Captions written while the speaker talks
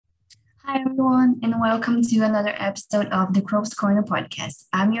Hi, everyone, and welcome to another episode of the Crow's Corner podcast.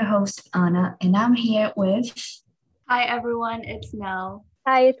 I'm your host, Anna, and I'm here with. Hi everyone, it's Mel.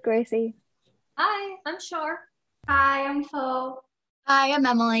 Hi, it's Gracie. Hi, I'm Shar. Hi, I'm Flo. Hi, I'm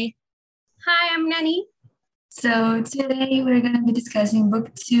Emily. Hi, I'm Nanny. So, today we're going to be discussing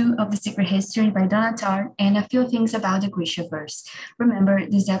Book 2 of The Secret History by Donna Tartt and a few things about the Grishaverse. Remember,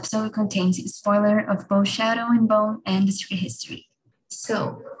 this episode contains a spoiler of both Shadow and Bone and The Secret History.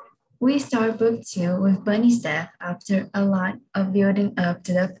 So, we start book 2 with Bunny's death after a lot of building up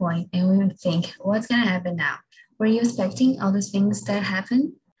to that point, and we would think, what's gonna happen now? Were you expecting all those things that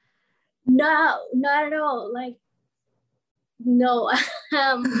happened? No, not at all. No.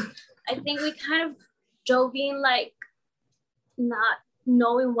 I think we kind of dove in not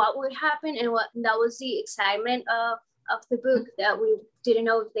knowing what would happen, and what that was the excitement of the book, that we didn't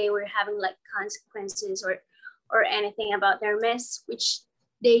know if they were having consequences or anything about their mess, which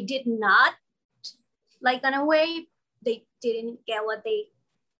they did not. In a way, they didn't get what they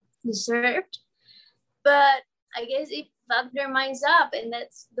deserved, but I guess it fucked their minds up, and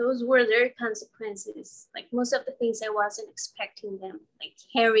those were their consequences. Most of the things I wasn't expecting them, like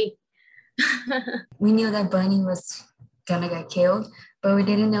Harry. We knew that Bunny was gonna get killed, but we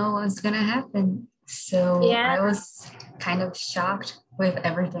didn't know what was gonna happen. So Yeah. I was kind of shocked with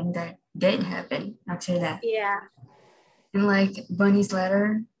everything that did happen after that. Yeah. And Bunny's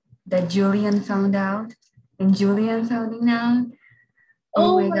letter that Julian found out, and Julian found out.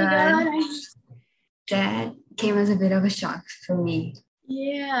 Oh my God. That came as a bit of a shock for me.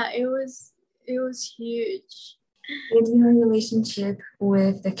 Yeah, it was huge. Did your relationship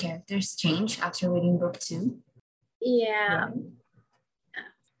with the characters change after reading book 2? Yeah.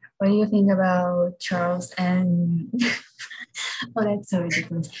 What do you think about Charles and oh, that's so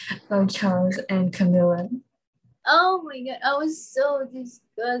ridiculous. About Charles and Camilla. Oh my God, I was so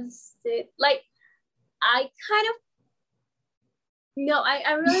disgusted. I kind of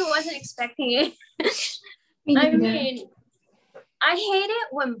I really wasn't expecting it. I mean, I hate it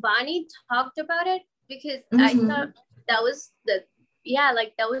when Bonnie talked about it, because I thought that was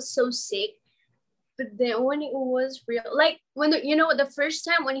that was so sick. But then when it was real, when the first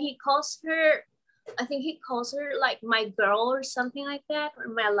time when he calls her, I think he calls her my girl or something like that, or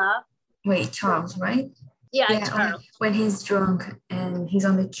my love. Wait, Charles, right? Yeah, Charles. When he's drunk and he's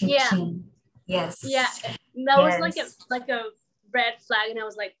on the kitchen. Yeah. Yes. Yeah, that was like a red flag, and I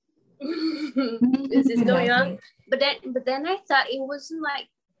was like, this is going on. But then I thought it wasn't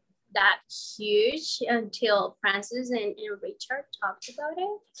that huge until Francis and Richard talked about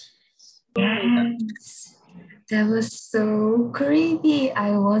it. Yes. That was so creepy.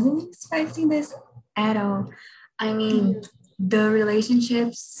 I wasn't expecting this at all. I mean, the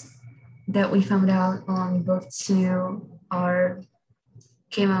relationships that we found out on book 2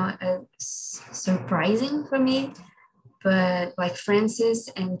 came out as surprising for me. But Francis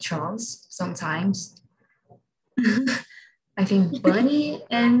and Charles, sometimes. I think Bunny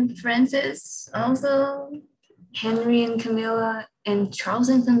and Francis also, Henry and Camilla, and Charles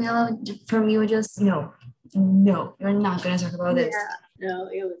and Camilla, for me, were just, no, you're not going to talk about this. Yeah, no,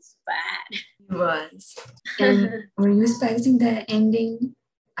 it was bad. It was. And were you expecting that ending?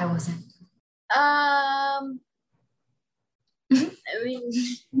 I wasn't. I mean,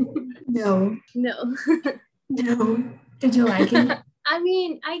 no. No. Did you like it? I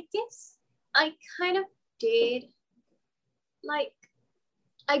mean, I guess I kind of did.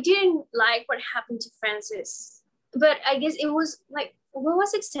 I didn't like what happened to Francis, but I guess it was what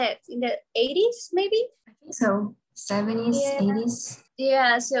was it set in the 80s, maybe? I think so. 70s, 80s.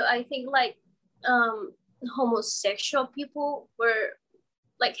 Yeah, so I think homosexual people were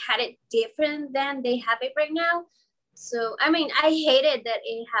had it different than they have it right now. So I mean, I hated that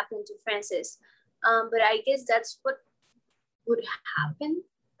it happened to Francis, but I guess that's what would happen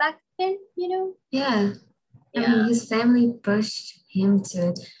back then, Yeah. I mean, his family pushed him to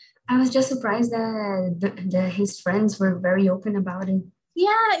it. I was just surprised that his friends were very open about it.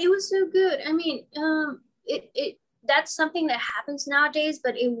 Yeah, it was so good. I mean, that's something that happens nowadays,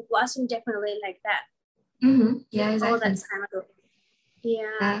 but it wasn't definitely like that. Mm-hmm. Yeah, exactly. All that time ago.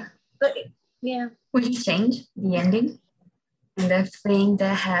 Yeah. But would you change the ending? And the thing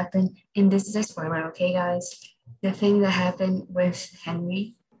that happened, and this is a spoiler, okay, guys? The thing that happened with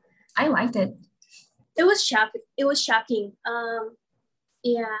Henry, I liked it. It was shocking.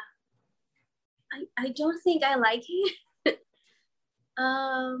 Yeah. I don't think I like it.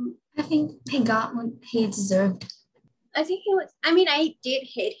 I think he got what he deserved. I think he was, I mean, I did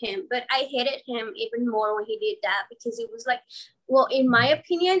hate him, but I hated him even more when he did that, because it was in my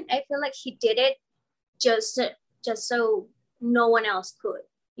opinion, I feel like he did it just so no one else could.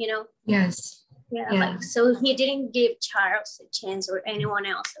 you know? Yes. Yeah, Yeah. like, so he didn't give Charles a chance or anyone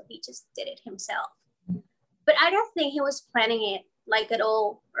else, so he just did it himself. But I don't think he was planning it like at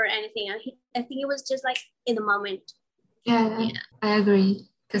all or anything. I think it was just like in the moment. Yeah, I agree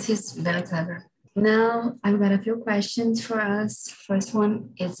because he's very clever. Now I've got a few questions for us. First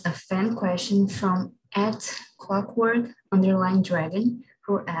one is a fan question from @clockwork_dragon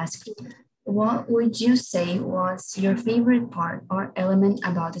who asked, what would you say was your favorite part or element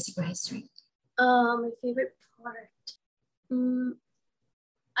about the secret history? My favorite part.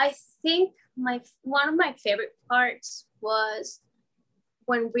 I think one of my favorite parts was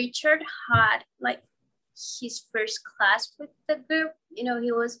when Richard had like his first class with the group. You know,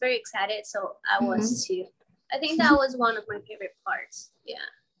 he was very excited, so I was too. I think that was one of my favorite parts. Yeah,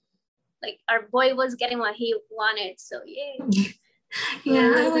 like our boy was getting what he wanted, so yeah.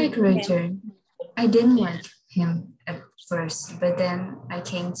 Yeah, I like Richard. I didn't like him at first, but then I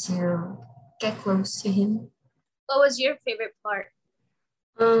came to get close to him. What was your favorite part?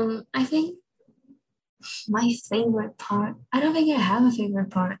 I think my favorite part, I don't think I have a favorite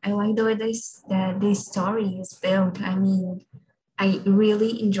part. I like the way this story is built. I mean, I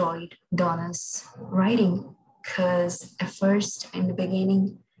really enjoyed Donna's writing because at first, in the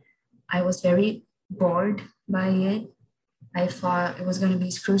beginning, I was very bored by it. I thought it was going to be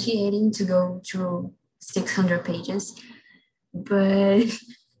excruciating to go through 600 pages, but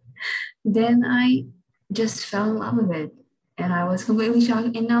then I just fell in love with it. And I was completely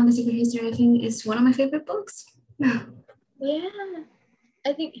shocked. And now The Secret History, I think, is one of my favorite books. Yeah,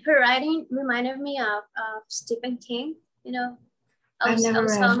 I think her writing reminded me of Stephen King. You know, I've never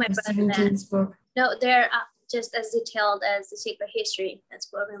read Stephen King's book. No, they're just as detailed as The Secret History. That's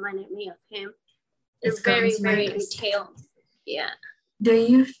what reminded me of him. They're very, very detailed. Yeah. Do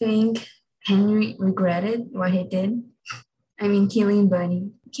you think Henry regretted what he did? I mean, killing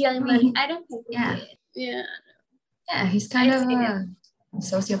Bunny. Killing Bunny? I don't think he did. Yeah. Yeah, he's kind of a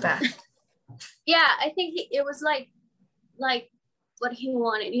sociopath. Yeah, I think it was like what he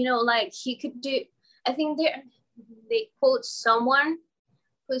wanted. You know, like he could do. I think they quote someone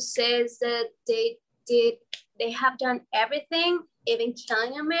who says that they have done everything, even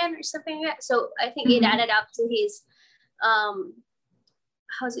killing a man or something like that. So I think it added up to his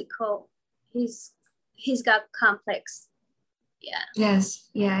how's it called? He's got complex. Yeah. Yes,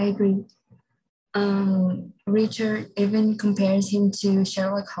 yeah, I agree. Richard even compares him to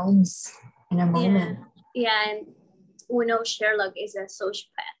Sherlock Holmes in a moment. Yeah, and we know Sherlock is a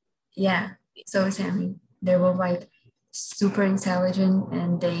sociopath. Yeah, so is Henry. They're both like super intelligent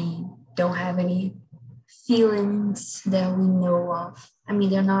and they don't have any feelings that we know of. I mean,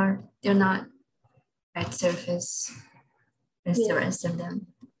 they're not at surface as the rest of them.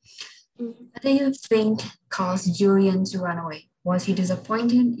 What do you think caused Julian to run away? Was he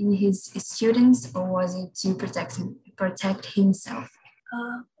disappointed in his students or was it to protect himself?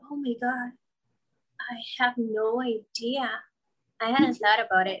 Oh my God. I have no idea. I hadn't thought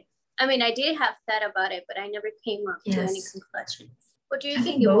about it. I mean, I did have thought about it, but I never came up to any conclusion. What do you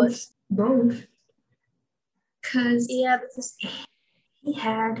think it was? Both. Because he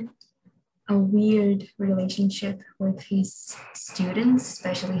had a weird relationship with his students,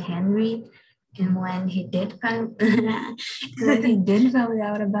 especially Henry. And when he did find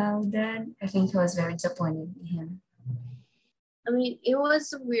out about that, I think he was very disappointed in him. I mean, it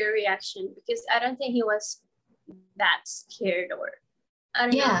was a weird reaction because I don't think he was that scared or I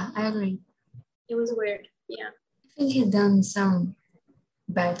don't know. Yeah, I agree. It was weird. Yeah. I think he'd done some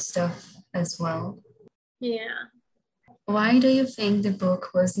bad stuff as well. Yeah. Why do you think the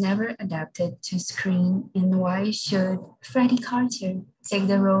book was never adapted to screen, and why should Freddie Carter take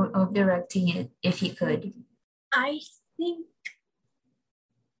the role of directing it if he could? I think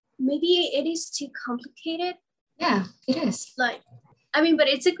maybe it is too complicated. Yeah, it is. Like, I mean, but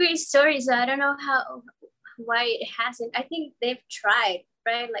it's a great story, so I don't know why it hasn't. I think they've tried,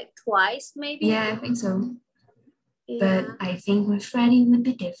 right? Like twice, maybe. Yeah, I think so. Yeah. But I think with Freddie would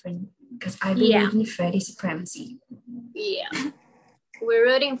be different because I believe in Freddie's supremacy. Yeah. We're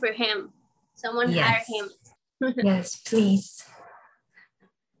rooting for him. Someone hire him. Yes, please.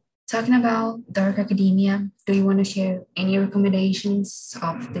 Talking about Dark Academia, do you want to share any recommendations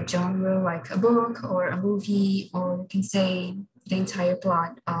of the genre, like a book or a movie, or you can say the entire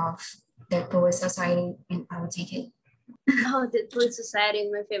plot of Dead Poets Society, and I will take it. Oh, Dead Poets Society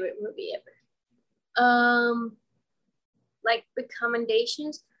is my favorite movie ever. Like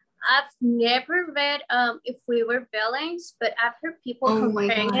recommendations. I've never read If We Were Villains, but I've heard people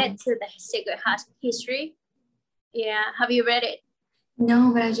comparing it to The Secret History. Yeah, have you read it?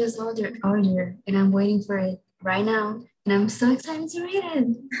 No, but I just ordered and I'm waiting for it right now. and I'm so excited to read it.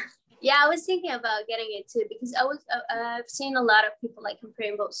 Yeah, I was thinking about getting it too because I've seen a lot of people like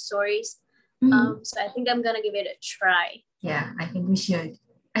comparing both stories. Mhm. So I think I'm gonna give it a try. Yeah, I think we should.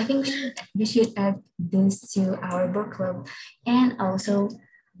 I think we should add this to our book club. And also,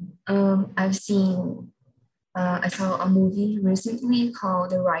 I saw a movie recently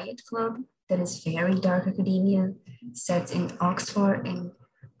called The Riot Club that is very dark academia, set in Oxford, and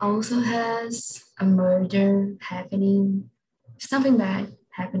also has a murder happening, something bad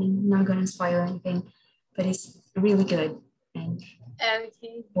happening. Not gonna spoil anything, but it's really good. And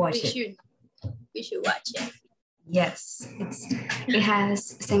Okay, watch it. we should watch it. Yes, it has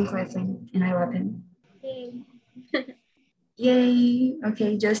Sam Claflin, and I love him. Okay. Yay!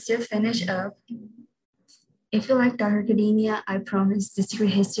 Okay, just to finish up, if you like Dark Academia, I promise The Secret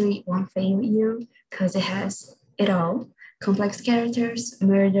History won't fail you because it has it all. Complex characters,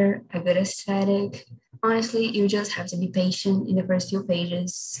 murder, a good aesthetic. Honestly, you just have to be patient in the first few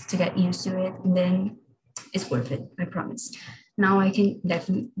pages to get used to it, and then it's worth it, I promise. Now I can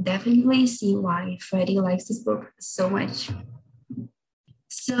definitely see why Freddie likes this book so much.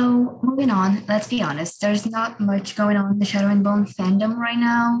 So moving on, let's be honest, there's not much going on in the Shadow and Bone fandom right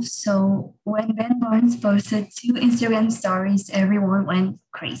now. So when Ben Barnes posted 2 Instagram stories, everyone went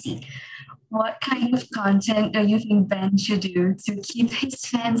crazy. What kind of content do you think Ben should do to keep his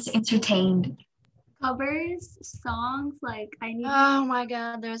fans entertained? Covers, songs, like I need Oh my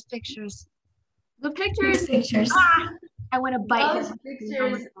god, there's pictures. the These pictures. pictures. I want to bite Those his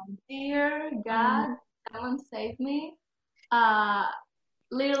pictures, dear God, someone save me.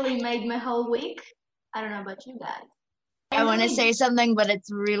 Literally made my whole week. I don't know about you guys. I want to say something, but it's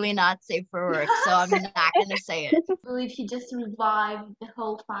really not safe for work, so I'm not going to say it. I believe he just revived the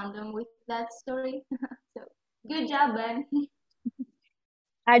whole fandom with that story. So good job, Ben.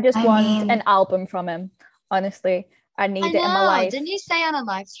 I just I want mean- an album from him. Honestly, I need it in my know. life. Didn't you say on a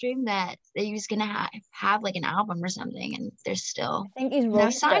live stream that he was going to have like an album or something, and there's still I think he's no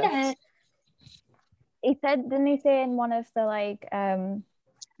wrote sign of stuff. it? He said, didn't he say in one of the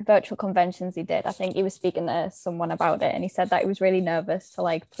virtual conventions he did, I think he was speaking to someone about it, and he said that he was really nervous to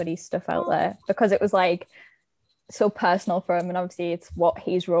like put his stuff out there because it was like so personal for him, and obviously it's what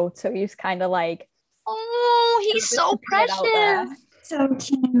he's wrote, so he was kind of like, Oh, he's so put it out there. precious. So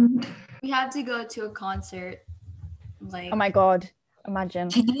cute. We had to go to a concert. Like, Oh my god, imagine.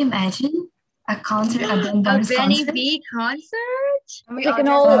 Can you imagine a concert, a Ben A Barnes Benny concert? B concert? and We we can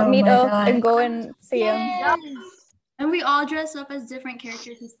all all Oh meet my up God. and go and see him. Yes. and we all dress up as different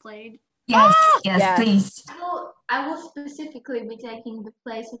characters he's played. Yes, yes, Yeah. please. I will specifically be taking the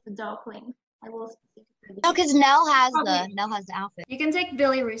place of the Darkling. I will specifically be No, because Nell has Probably. the outfit. You can take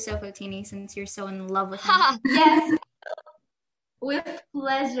Billy Russo, Fotini, since you're so in love with him. Ha! Yes. With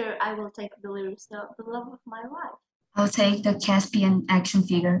pleasure, I will take Billy Russo, the love of my life. I'll take the Caspian action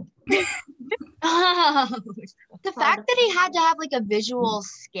figure. The fact that he had to have like a visual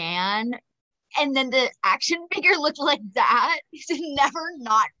scan and then the action figure looked like that is never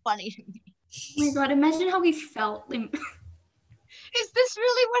not funny to me. Oh my god, imagine how he felt. Is this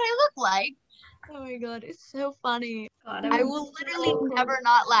really what I look like? Oh my god, it's so funny. God, I will literally never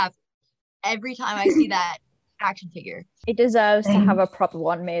not laugh every time I see that action figure. He deserves to Same. have a proper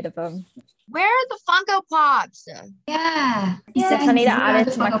one made of him. Where are the Funko Pops? Yeah. Yes, I need to Zero add it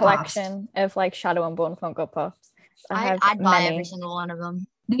the to my Funko Pops. collection of like Shadow and Bone Funko Pops. I'd buy every single one of them.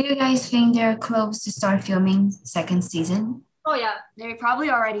 Do you guys think they're close to start filming second season? Oh yeah, they probably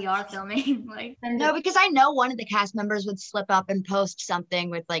already are filming. Like, No, because I know one of the cast members would slip up and post something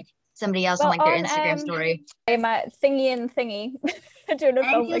with like somebody else on Well, like their on, Instagram story. I'm at Thingy and Thingy doing a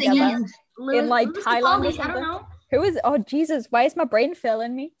film and together. Louis- like, Louis Thailand or Capaldi, I don't something. know. Who is? Oh Jesus! Why is my brain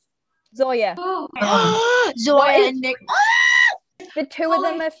failing me? Zoya. Ooh, Zoya and Nick. The two of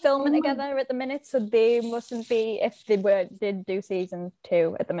them are filming together at the minute, so they mustn't be. If they did do season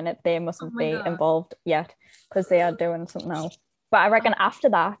 2 at the minute, they mustn't my be God. involved yet because they are doing something else. But I reckon after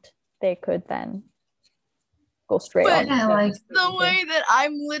that, they could then go straight But- on. Yeah, to like- season The 2. way that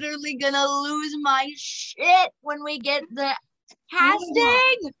I'm literally gonna lose my shit when we get the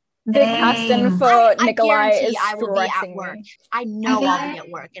casting. The Dang. casting for I Nikolai guarantee is I will be at stressing work. me. I know think- I'll be at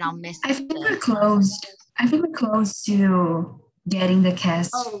work and I'll miss I think we're the closed. I think we're close to getting the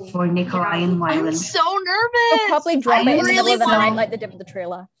cast Oh, for Nikolai yeah. and I'm Wyland. so They'll nervous. probably drop I it in the middle really of the wanna- night like they did with the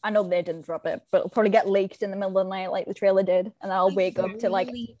trailer. I know they didn't drop it, but it'll probably get leaked in the middle of the night like the trailer did, and I'll wake up to like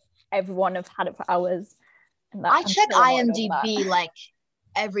Really- everyone have had it for hours. And that, I I'm check so annoyed over that. IMDb like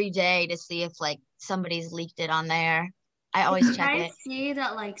every day to see if like somebody's leaked it on there. I always check I it. see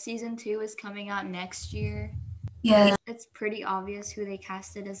that like season 2 is coming out next year. Yeah, It's pretty obvious who they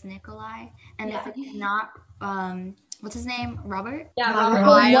casted as Nikolai, and Yeah. if it's not what's his name? Robert? Yeah, Robert Robert.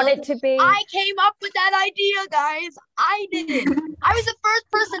 Wilde. I want it to be. I came up with that idea, guys. I did. I was the first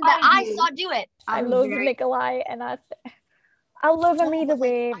person that I saw do it. I I'm love very- Nikolai, and I love him either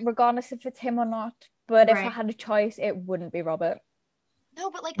way, regardless if it's him or not. But if I Right. had a choice, it wouldn't be Robert. No,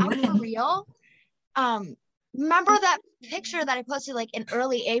 but like I'm for real. Remember that picture that I posted like in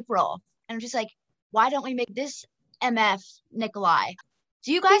early April? And I'm just like, why don't we make this MF Nikolai?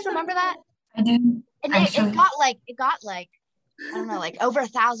 Do you guys remember that? I do. And Actually. it got like I don't know, like over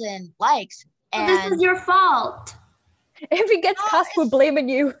 1,000 likes. But this And is your fault. If he gets No, cast, we're it's- blaming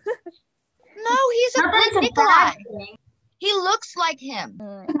you. no, he's a Not that good it's a Nikolai. bad thing. He looks like him.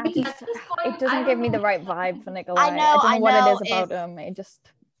 I just, At this point, it doesn't I give don't me the know. right vibe for Nikolai. I know what it is if- about him. It just.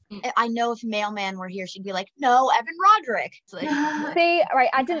 I know if Mailman were here, she'd be like, no, Evan Roderick. It's like, See, right,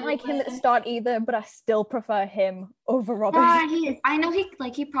 I didn't like him at the start either, but I still prefer him over Robert. I know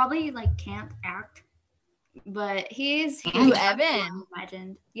he probably like can't act, but he's Who, exactly Evan? who I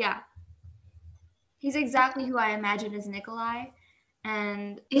imagined. Yeah. He's exactly who I imagined as Nikolai.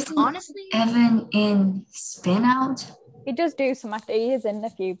 And Isn't honestly, Evan in Spin Out? He does do some acting. He is in a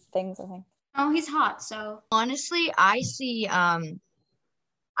few things, I think. oh, he's hot, so I see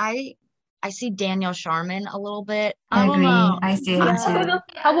I see Daniel Sharman a little bit. I I don't agree. know. I see him Yeah. too.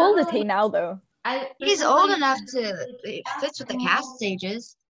 How old is he now, though? He's old enough to it fits with the cast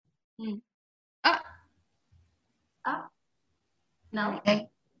stages. No. Okay.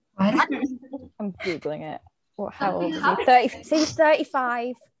 What? I'm googling it. How old is he? 30. He's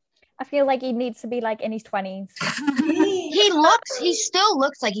 35. I feel like he needs to be like in his 20s. He still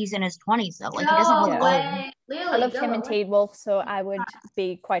looks like he's in his 20s though. Like he doesn't No look old. way. Lily, I loved go him in away. Teen Wolf, so I would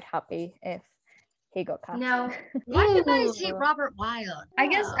be quite happy if he got cast. No. Why do you guys hate Ooh. Robert Wilde? I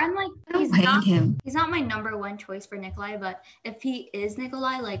guess I'm like I don't hate him. he's not my number one choice for Nikolai, but if he is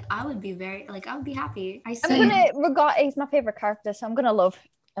Nikolai, like I would be happy. I I'm see gonna regard. He's my favorite character, so I'm gonna love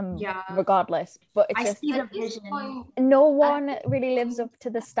him Yeah. regardless. But it's I just see the At this vision. point, no one really lives up to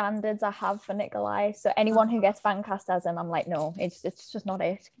the standards I have for Nikolai. So anyone who gets fan cast as him, I'm like, no, it's just not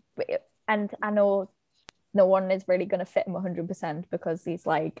it. And I know no one is really gonna fit him 100% because he's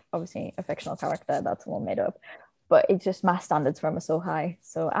like obviously a fictional character that's all made up. But it's just my standards for him are so high,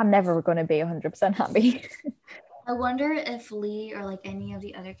 so I'm never gonna be 100% happy. I wonder if Lee or like any of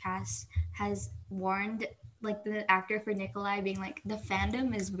the other cast has warned like the actor for Nikolai, being like the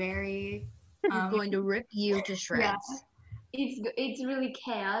fandom is very He's going to rip you to shreds. it's really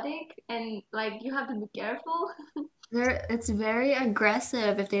chaotic and like you have to be careful. it's very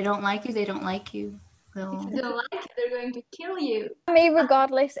aggressive. If they don't like you, they don't like you. They'll- If you don't like it, they're going to kill you. Me,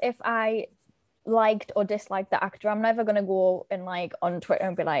 regardless if I liked or disliked the actor, I'm never gonna go and like on Twitter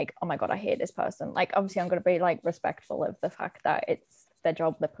and be like, oh my god, I hate this person. Like obviously I'm gonna be like respectful of the fact that it's their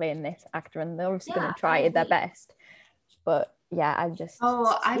job, they're playing this actor and they're obviously Yeah, gonna try I their agree. best. But yeah, I just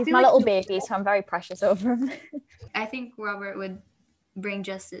I he's feel my like little you- baby, so I'm very precious over him. I think Robert would bring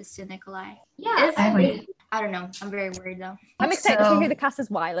justice to Nikolai. Yeah, If- I agree. I don't know. I'm very worried though. I'm excited to see So- who the cast as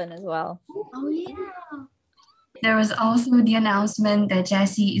Wylan as well. Oh yeah. There was also the announcement that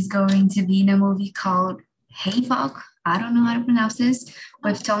Jessie is going to be in a movie called Havoc. I don't know how to pronounce this,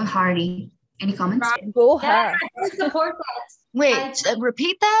 with Tom Hardy. Any comments? Go her. I support that. Wait,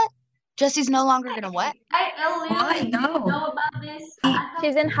 repeat that? Jesse's no longer gonna what? I Why? literally No. didn't know about this. He-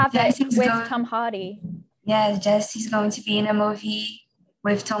 She's in Havoc Jesse's with going- Tom Hardy. Yeah, Jessie's going to be in a movie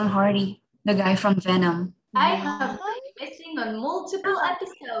with Tom Hardy, the guy from Venom. I have been missing on multiple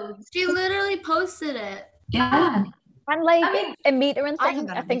episodes. She literally posted it. Yeah, And like I mean, Amita and I thing,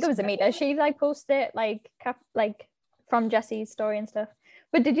 haven't I think it was missed Amita. She like posted it like from Jesse's story and stuff.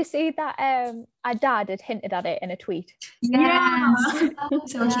 But did you see that our dad had hinted at it in a tweet? yes.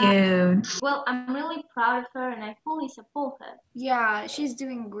 So cute. Well, I'm really proud of her and I fully support her. Yeah, she's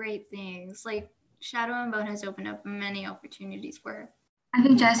doing great things. Like Shadow and Bone has opened up many opportunities for her. I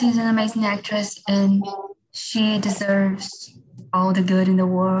think Jessie is an amazing actress and she deserves all the good in the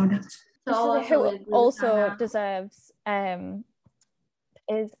world. So I Who totally agree with also Anna. deserves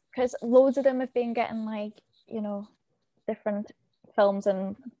is because loads of them have been getting like, you know, different films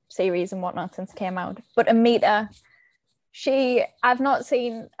and series and whatnot since it came out. But Amita, I've not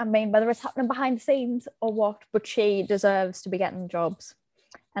seen, I mean, whether it's happening behind the scenes or what, but she deserves to be getting jobs.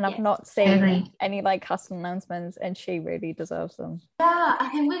 And I've Yes. not I seen agree. any like casting announcements, and she really deserves them. Yeah, I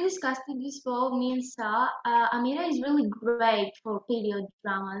think we discussed it before, me and Sa. Amira is really great for period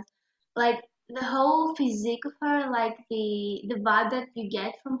dramas. Like the whole physique of her, like the vibe that you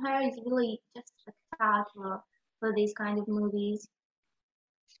get from her is really just spectacular for these kind of movies.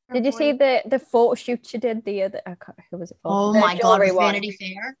 Did you see the photo shoot she did the other? Who was it for? Oh The my God, jewelry with one. Vanity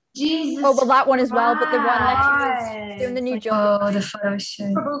Fair. Jesus. Oh, well, that one as well, but the one that she Christ. was doing the new Oh, jewelry. the photo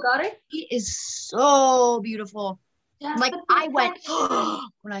shoot. For Bulgari? It is so beautiful. Just Like the I went perfection.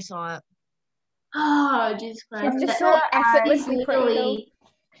 when I saw it. Oh, Jesus Christ. She's just That so effortlessly pretty though. really-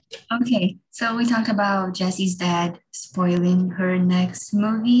 Okay, so we talked about Jessie's dad spoiling her next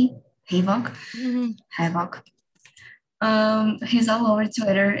movie, Havoc. Havoc. He's all over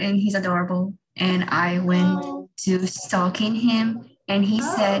Twitter and he's adorable. And I went to stalking him, and he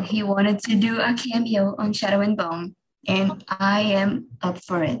said he wanted to do a cameo on Shadow and Bone, and I am up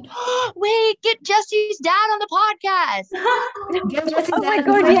for it. Wait, get Jesse's dad on the podcast. Get Jessie's Oh my dad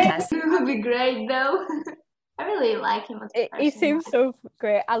on the God, yeah. podcast. It would be great though. I really like him as a person. He seems so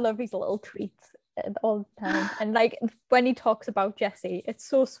great. I love his little tweets all the time, and like when he talks about Jessie, it's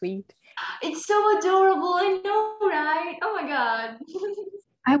so sweet. It's so adorable, I know, right? Oh my God.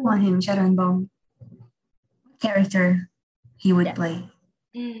 I want him, Shadow and Bone. What character he would Yeah. play?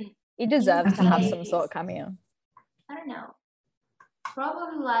 Mm, He deserves to have some Nice. sort of cameo. I don't know.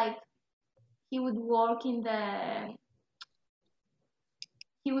 Probably like he would work in the.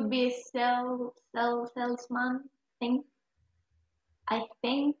 He would be a salesman thing. I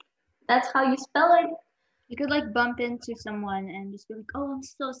think that's how you spell it. You could like bump into someone and just be like, "Oh, I'm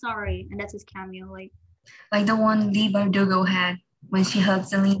so sorry," and that's his cameo. Like the one Lee Bardugo had when she hugged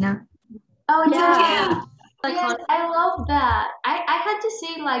Selena. Oh Yeah. Yes, I love that. I had to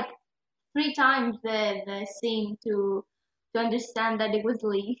see like 3 times the scene to understand that it was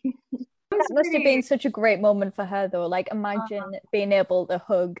Lee. That must have been such a great moment for her though. Like imagine being able to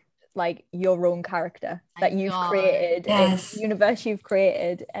hug like your own character that you've God. created, Yes. a universe you've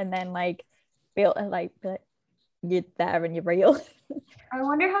created, and then like be able to like be like, you're there and you're real. I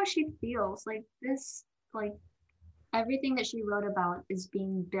wonder how she feels. Like this, like everything that she wrote about is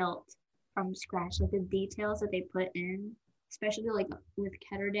being built from scratch. Like the details that they put in, especially like with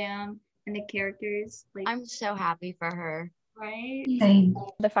Ketterdam and the characters. Like, I'm so happy for her. right? Same.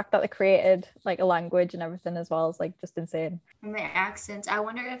 The fact that they created like a language and everything as well is like just insane. And the accents. I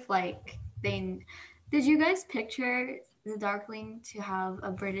wonder if like did you guys picture the Darkling to have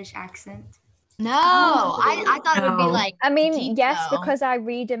a British accent? No, I thought it would be No. like. I mean, deep, yes, though. because I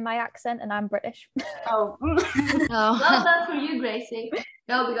read in my accent and I'm British. Oh. Well Oh. done for you, Gracie.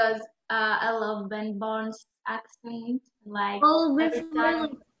 No, because I love Ben Barnes' accent. Like Well, every before, time.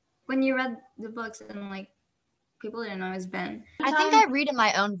 like, when you read the books and like people didn't know it was Ben. I think I read in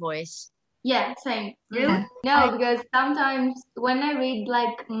my own voice. Yeah, same. Yeah. No, because sometimes when I read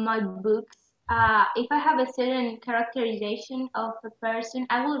like my books, if I have a certain characterization of a person,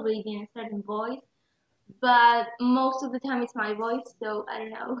 I will read in a certain voice. But most of the time it's my voice, so I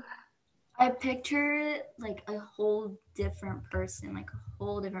don't know. I picture like a whole different person,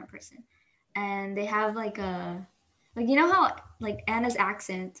 and they have like you know how like Anna's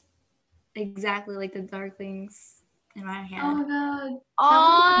accent, exactly like the Darklings in my head. Oh my God.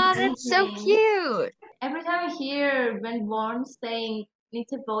 Oh, That was that's so amazing. cute. Every time I hear Ben Barnes saying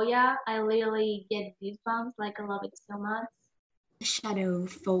Nitaboya, I literally get goosebumps. Like I love it so much. Shadow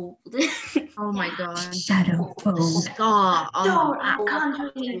Fold. Oh my God. Shadow Fold. Stop. Oh, Door and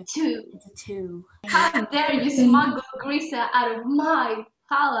Country 2. It's a 2. How dare you smuggle Grisa out of my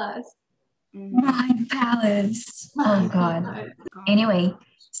palace? My palace. Oh God. Anyway,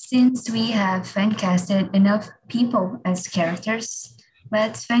 since we have fan casted enough people as characters,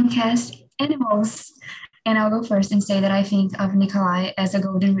 let's fan cast animals. And I'll go first and say that I think of Nikolai as a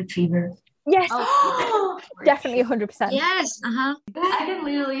golden retriever. Yes, Oh, definitely 100%. yes. I can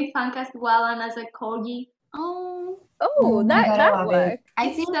literally fan cast Wallan as a corgi. Oh, Oh, Oh my that God, I that love it. worked. I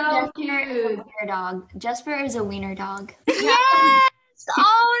It's think so Jesper is a cute. wiener dog. Jesper is a wiener dog. Yes.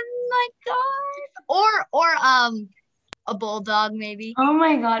 Oh my God. Or a bulldog maybe. Oh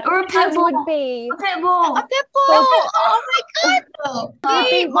my God. Or a pit That bull. would be. A pit bull. A pit bull. Oh my God. Would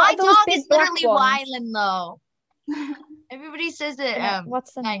be Wait, one my of those dog big is black literally ones. Wyland though. Everybody says that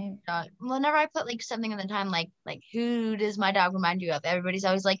What's the my name? dog. Whenever I put like something in the time like who does my dog remind you of? Everybody's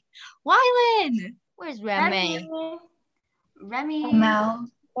always like, Wyland. Where's Remy? Remy. Mal.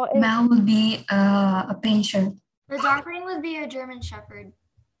 What is Mal would be a painter. The Darkling would be a German Shepherd.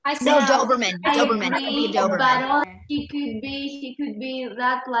 I No, said Doberman. I Doberman. It could be a agree, Doberman. but he could be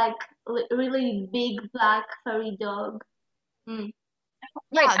that like really big black furry dog. Right,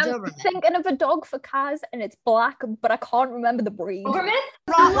 Yeah, I'm Doberman. thinking of a dog for Kaz and it's black, but I can't remember the breed. Doberman?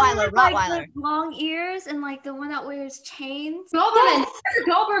 Rottweiler. Like Rottweiler. the long ears and like the one that wears chains. Doberman.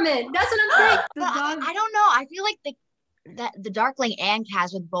 Doberman. That's what I'm saying. The But dog. I don't know. I feel like the Darkling and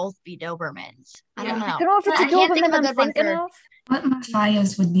Kaz would both be Dobermans. I don't Yeah. know. I don't know if it's a I can't think of Doberman a I'm good one thinking for- of. what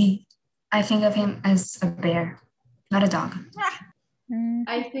Matthias would be. I think of him as a bear, not a dog.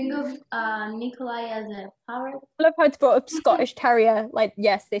 I think of Nikolai as a parrot. I love how it's brought up Scottish Terrier. Like,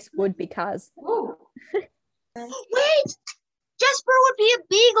 yes, this would be Kaz. Ooh. Wait, Jesper would be a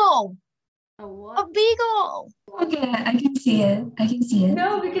beagle. A A what? beagle. Okay, I can see it. I can see it.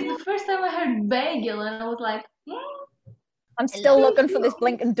 No, because the first time I heard bagel and I was like, I'm still looking for this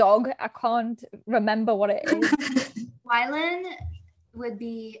blinking dog. I can't remember what it is. Wylan would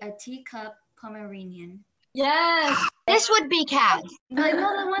be a teacup Pomeranian. Yes. This would be Kaz. Like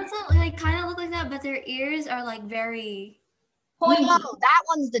no, the ones that like kind of look like that, but their ears are like very. pointy. No, that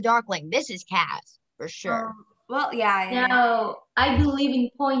one's the Darkling. This is Kaz for sure. Well, yeah. No, I believe in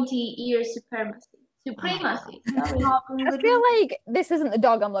pointy ear supremacy. Supremacy. Sorry. I feel like this isn't the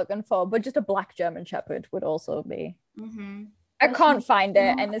dog I'm looking for, but just a black German Shepherd would also be. Mm-hmm. I can't find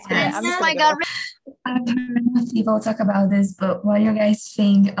it, and it's gonna. I'm Oh just my gonna God. go. I've heard enough people talk about this, but what do you guys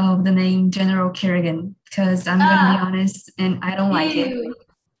think of the name General Kerrigan? Because I'm gonna be honest, and I don't like it. Ew.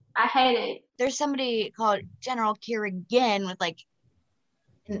 I hate it. There's somebody called General Kerrigan with like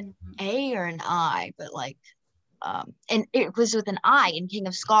an A or an I, but like, and it was with an I in King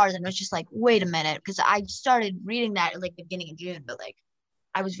of Scars, and it was just like, wait a minute, because I started reading that at like the beginning of June, but like,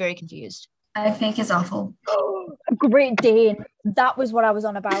 I was very confused. I think it's awful. A Great Dane. That was what I was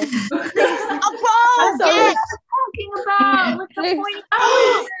on about. Oh, Sorry. yes! Talking about with the Yes.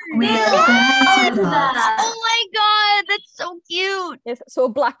 pointy. We Yeah. are glad to love. that. Oh my God, that's so cute. Yes, so a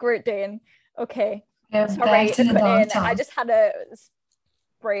black Great Dane. Okay, We're sorry back to to the put dog in. talk. I just had a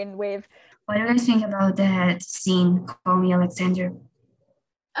brain wave. What do you guys think about that scene? Call me Alexander.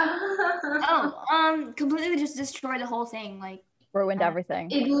 Oh, completely just destroyed the whole thing. Like, Ruined everything.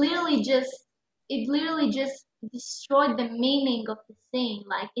 It literally just destroyed the meaning of the scene.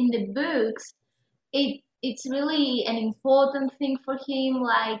 Like in the books, it's really an important thing for him.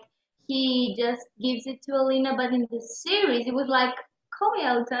 Like he just gives it to Alina, but in the series, it was like, call me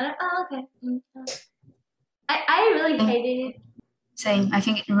Alexander. Oh, okay. I really hated it. Same. I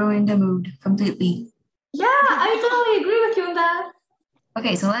think it ruined the mood completely. Yeah, I totally agree with you on that.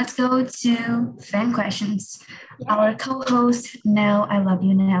 Okay, so let's go to fan questions. Our co-host, Now I Love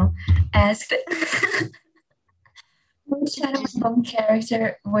You Now, asked, which Shadow and Bone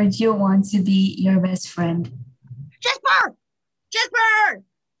character would you want to be your best friend? Jesper! Jesper!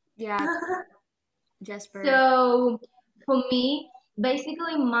 yeah, Jesper. So for me,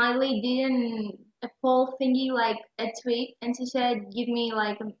 basically Miley didn't a poll thingy like a tweet, and she said, "Give me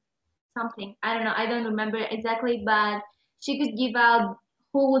like something." I don't know. I don't remember exactly, but she could give out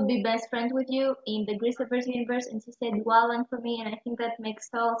who would be best friends with you in the Grisaverse universe, and she said Wallen for me, and I think that makes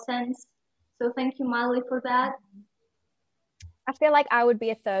total sense. So thank you, Miley, for that. I feel like I would be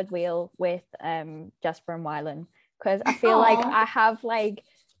a third wheel with Jasper and Wylan, because I feel like Aw. I have like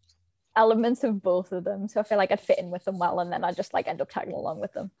elements of both of them, so I feel like I'd fit in with them well, and then I just like end up tagging along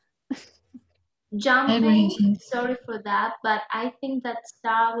with them. Jumping, with you. sorry for that, but I think that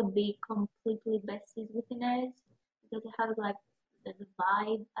Star would be completely besties with Inez because they have like the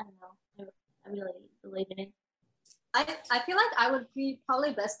vibe. I don't know. I really believe in it. I feel like I would be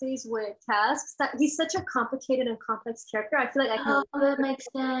probably besties with Kaz. He's such a complicated and complex character. I feel like I can. Oh, that makes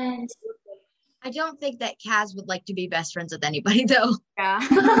sense. I don't think that Kaz would like to be best friends with anybody though. Yeah.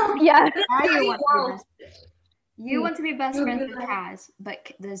 Yeah. Now you want to be Wow. best. You want to be best friends with Kaz,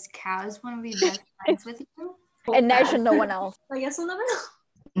 but does Kaz want to be best friends with you? And Nesh and no one else. I guess we'll never know.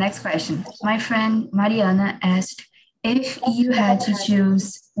 Next question. My friend Mariana asked, if you had to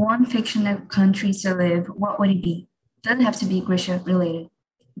choose one fictional country to live, what would it be? Doesn't have to be Grisha related.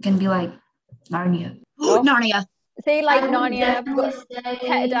 It can be like Narnia. Oh. Narnia. See, like I would Narnia, I've definitely got say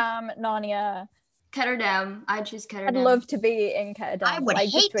Ketterdam, Narnia. Ketterdam. I'd choose Ketterdam. I'd love to be in Ketterdam. I would like,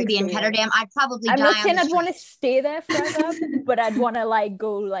 just hate to be in experience. Ketterdam. I'd probably I'm die not on saying the I'd want to street. stay there forever, but I'd want to like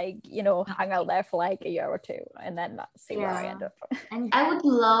go like, you know, hang out there for like a year or two and then see where I Yeah. end up. And I would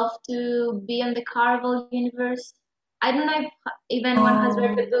love to be on the Carnival universe. I don't know if anyone has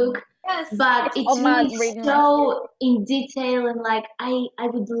read the book, Yes. but It's it's on my really reading so in detail, and like I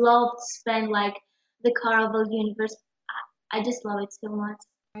would love to spend like the Carnival universe. I just love it so much.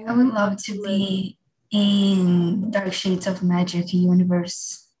 I would love to be in Dark Shades of Magic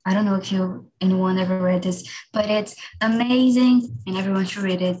universe. I don't know if anyone ever read this, but it's amazing and everyone should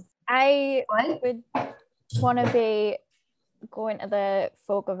read it. I What? would want to be going to the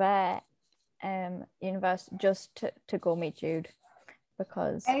Folk of Air universe just to go meet Jude,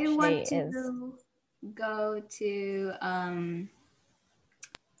 because I she want is. to go to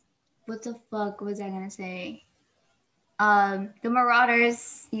what the fuck was I gonna say? The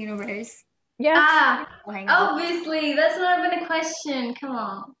Marauders universe. Yes. Hang out. Obviously, that's not even a question. Come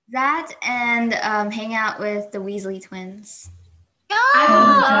on. That and hang out with the Weasley twins.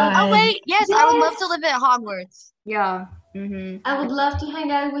 Oh wait, yes, I would love to live at Hogwarts. Yeah. I would love to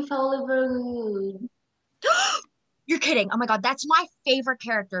hang out with Oliver Wood. You're kidding. Oh my god, that's my favorite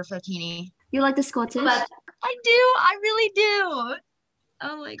character, Fotini. You like the Scottish? But I do. I really do.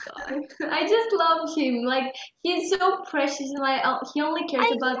 Oh my god. I just love him. Like, he's so precious. And like, he only cares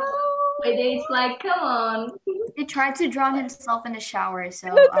about Quidditch. Like, come on. He tried to drown himself in the shower, so.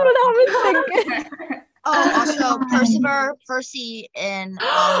 That's what I was thinking. Oh, also Percy, and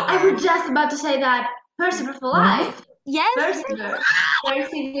I Oliver. was just about to say that. Percival for life. Yes.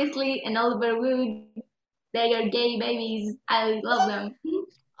 Percy Weasley and Oliver Wood. They are gay babies. I love them.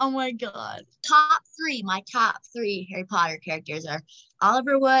 Oh my god. My top three Harry Potter characters are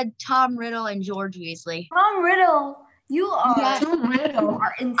Oliver Wood, Tom Riddle, and George Weasley. Tom Riddle, you are. Yeah. Tom Riddle.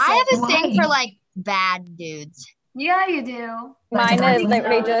 Are insane. I have a thing Why? for like bad dudes. Yeah, you do. Mine is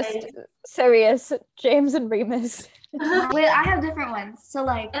literally just Sirius, James, and Remus. Wait, I have different ones. So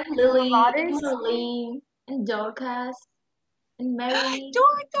like, And Lily, Marauders? and Marlene, and Dorcas, and Mary.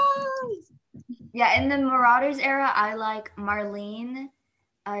 Dorcas! yeah, in the Marauders era, I like Marlene,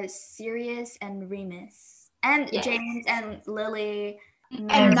 Sirius, and Remus, and Yes. James and Lily.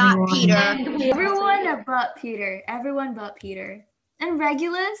 And not Everyone. Peter. And Everyone but Peter. Everyone but Peter. And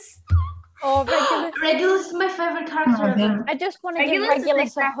Regulus. Oh, Regulus. Regulus is my favorite character ever. I just want to give Regulus is Regulus a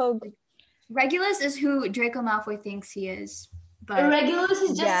exactly- hug. Regulus is who Draco Malfoy thinks he is. But Regulus is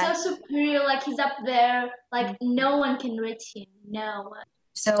just Yeah. so superior. Like, he's up there. Like, no one can reach him. No one.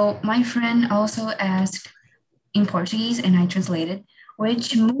 So my friend also asked in Portuguese, and I translated,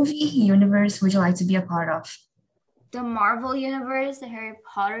 which movie universe would you like to be a part of? the Marvel universe, the Harry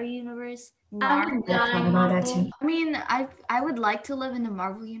Potter universe. I Marvel. would die thought about that Marvel. too. I mean, I would like to live in the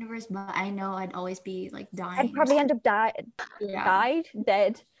Marvel universe, but I know I'd always be like dying. I'd probably end up dead.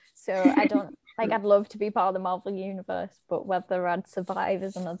 So I don't like. I'd love to be part of the Marvel universe, but whether I'd survive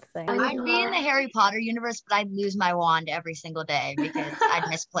is another thing. I would I'd be in the Harry Potter universe, but I'd lose my wand every single day because I'd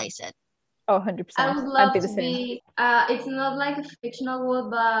misplace it. Oh, 100%. I would I'd love be the to same. be. It's not like a fictional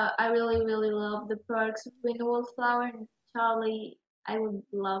world, but I really, really love the perks of being a wallflower. And Charlie, I would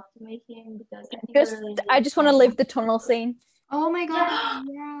love to meet him because I think I just want to live the tunnel scene. Oh my god! Yeah.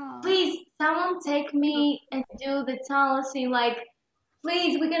 Yeah. Please, someone take me and do the tunnel scene. Like,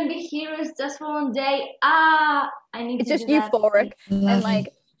 please, we can be heroes just for one day. I need It's to just do that. euphoric and Love like,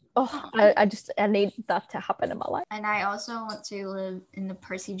 it. I need that to happen in my life. And I also want to live in the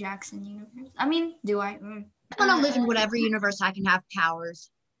Percy Jackson universe. I mean, do I? I want to live in whatever universe I can have powers.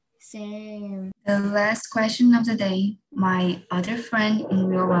 Same. The last question of the day, my other friend in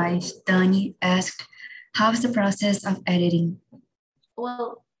real life, Dani, asked, how's the process of editing?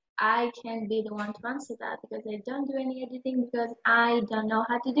 Well, I can be the one to answer that because I don't do any editing because I don't know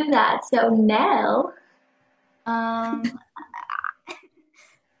how to do that. So no.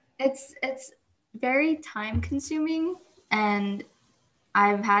 It's very time consuming, and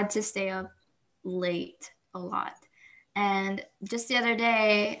I've had to stay up late a lot. And just the other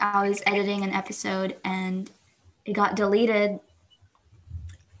day, I was editing an episode and it got deleted.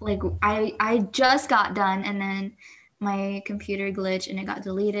 Like I just got done, and then my computer glitched and it got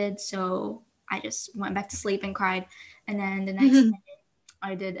deleted. So I just went back to sleep and cried. And then the next day,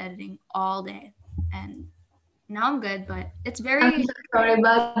 I did editing all day, and now I'm good. But it's very. I'm so sorry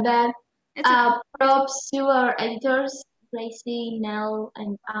about that. It's okay. Props to our editors, Gracie, Nell,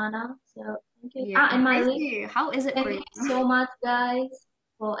 and Anna. So thank you. Yeah. And Miley. Gracie, how is it for Thank you? you so much, guys,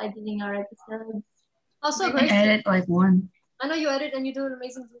 for editing our episodes. Also, I Gracie, edit like one. I know you edit and you do an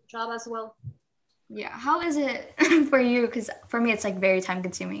amazing job as well. Yeah, how is it for you? Because for me, it's like very time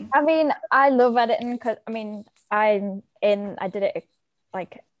consuming. I mean, I love editing because I did it at,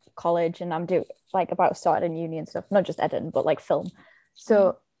 like college, and I'm about to start in uni and stuff, not just editing, but like film.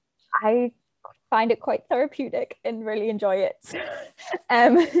 So I find it quite therapeutic and really enjoy it.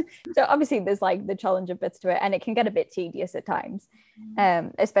 So obviously there's like the challenge of bits to it, and it can get a bit tedious at times,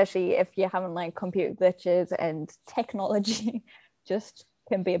 especially if you're having like computer glitches, and technology just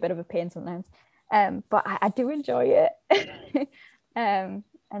can be a bit of a pain sometimes. But I do enjoy it. And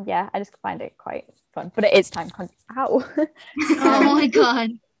yeah, I just find it quite fun, but it is Oh my god.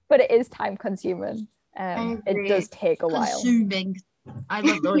 but it is time consuming. I It agree. does take a while. Consuming. I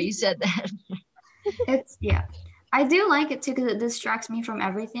love the way you said that. It's I do like it too because it distracts me from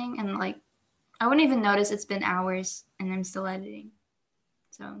everything, and like I wouldn't even notice it's been hours and I'm still editing.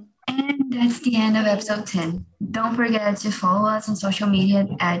 So And that's the end of episode 10. Don't forget to follow us on social media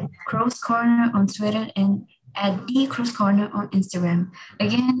at Crow's Corner on Twitter and at The Crow's Corner on Instagram.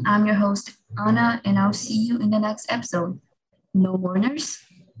 Again, I'm your host, Anna, and I'll see you in the next episode. No warners?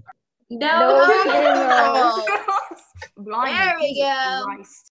 No. No. Blind There we Jesus go. Christ.